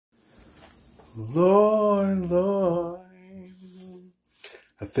Lord, Lord,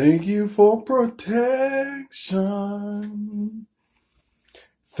 I thank you for protection.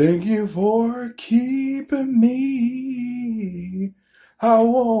 Thank you for keeping me. I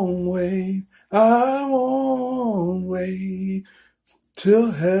won't wait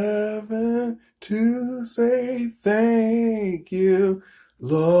till heaven to say thank you,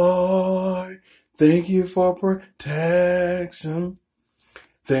 Lord. Thank you for protection.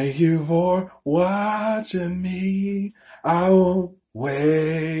 Thank you for watching me. I won't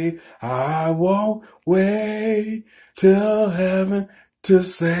wait till heaven to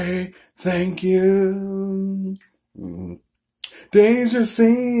say thank you. Danger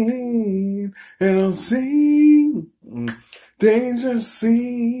seen and unseen. Danger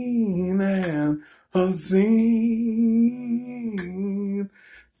seen and unseen.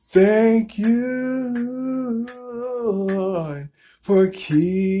 Thank you, Lord, for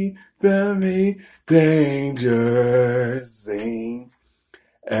keeping me. Danger seen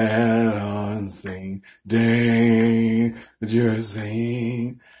and unseen. Danger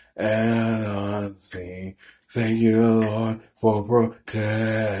seen and unseen. Thank you, Lord, for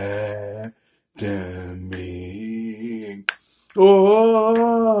protecting me. Oh,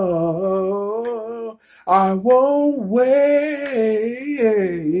 I won't wait.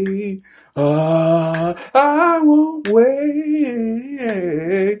 I won't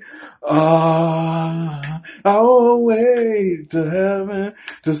wait. I won't wait to heaven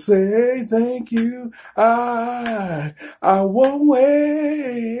to say thank you. I won't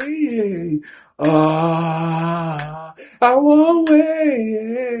wait. I won't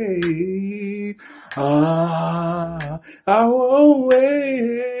wait. I won't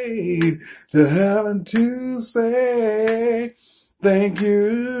wait to heaven to say thank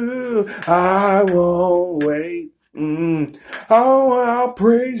you. I won't wait. I'll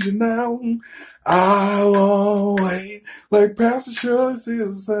praise you now. I won't wait. Like Pastor Shirley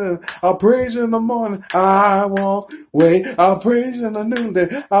said, I'll praise you in the morning. I won't wait. I'll praise you in the noonday.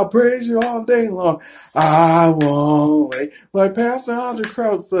 I'll praise you all day long. I won't wait. Like Pastor Andre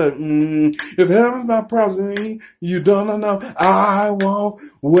Crouch said, if heaven's not promising you don't enough, I won't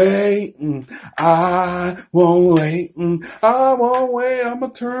wait. I won't wait. I won't wait. I'm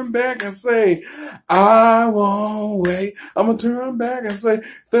going to turn back and say, I won't wait. I'm going to turn back and say,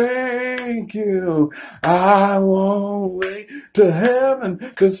 thank you. I won't wait to heaven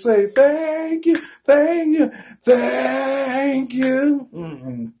to say thank you, thank you, thank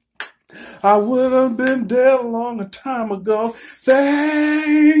you. I would have been dead a long time ago.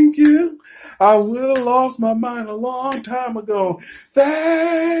 Thank you. I would have lost my mind a long time ago.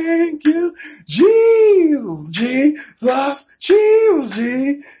 Thank you, Jesus, Jesus, Jesus,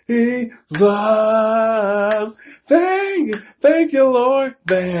 Jesus. Thank you, Lord.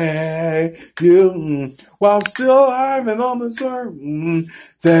 Thank you. While I'm still alive and on this earth.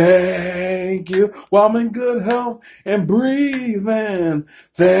 Thank you. While I'm in good health and breathing.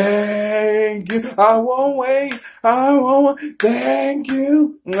 Thank you. I won't wait. I won't. Thank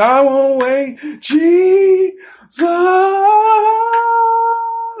you. I won't wait. Jesus.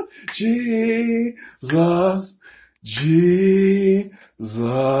 Jesus. Jesus.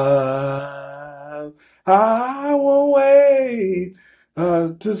 I won't wait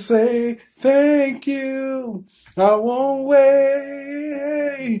to say thank you. I won't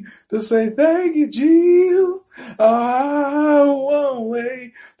wait to say thank you, Jesus. I won't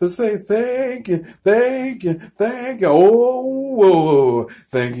wait to say thank you, thank you, thank you. Oh,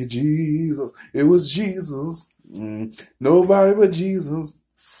 thank you, Jesus. It was Jesus. Nobody but Jesus.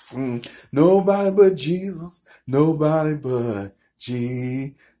 Nobody but Jesus. Nobody but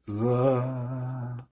Jesus.